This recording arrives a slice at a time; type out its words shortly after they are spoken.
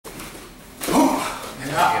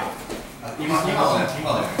Yeah.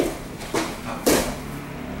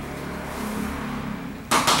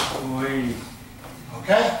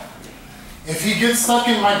 Okay? If he gets stuck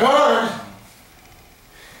in my guard,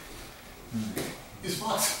 he's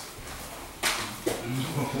fucked.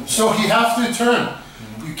 So he has to turn.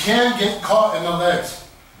 You can't get caught in the legs.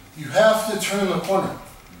 You have to turn the corner.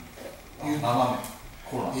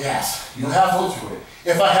 Yes, you have to.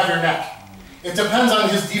 If I have your neck. It depends on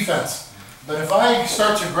his defense. But if I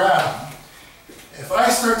start to grab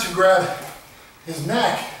his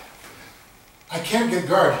neck, I can't get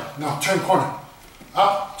guard. Now turn corner.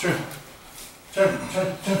 Up, turn. Turn.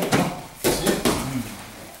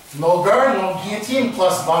 See? No guard, no guillotine,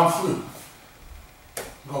 plus bomb flue.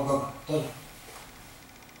 Go.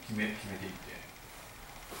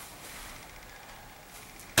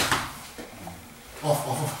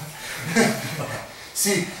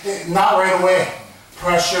 See, not right away.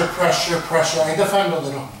 Pressure. I defend a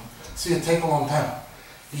little. See, it takes a long time.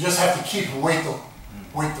 You just have to keep wait the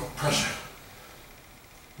pressure.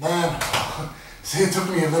 Then, see, it took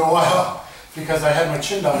me a little while because I had my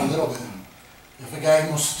chin down a little bit. If a guy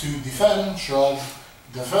wants to defend, shrug,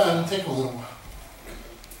 defend, take a little while.